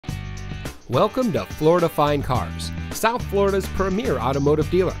Welcome to Florida Fine Cars, South Florida's premier automotive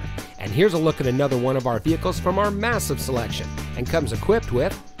dealer. And here's a look at another one of our vehicles from our massive selection, and comes equipped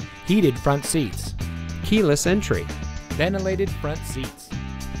with heated front seats, keyless entry, ventilated front seats,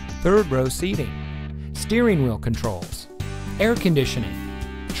 third row seating, steering wheel controls, air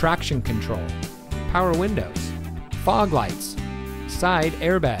conditioning, traction control, power windows, fog lights, side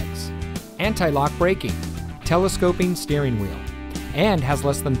airbags, anti-lock braking, telescoping steering wheel, and has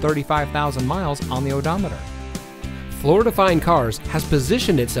less than 35,000 miles on the odometer. Florida Fine Cars has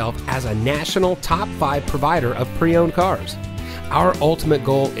positioned itself as a national top 5 provider of pre-owned cars. Our ultimate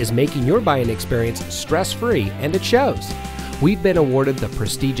goal is making your buying experience stress-free, and it shows. We've been awarded the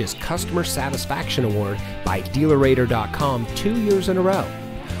prestigious Customer Satisfaction Award by DealerRater.com 2 years in a row.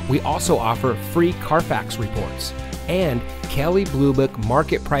 We also offer free Carfax reports and Kelley Blue Book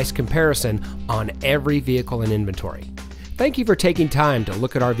market price comparison on every vehicle in inventory. Thank you for taking time to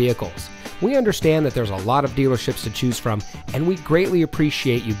look at our vehicles. We understand that there's a lot of dealerships to choose from, and we greatly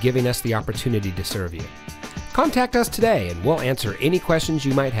appreciate you giving us the opportunity to serve you. Contact us today and we'll answer any questions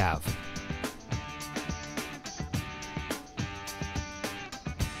you might have.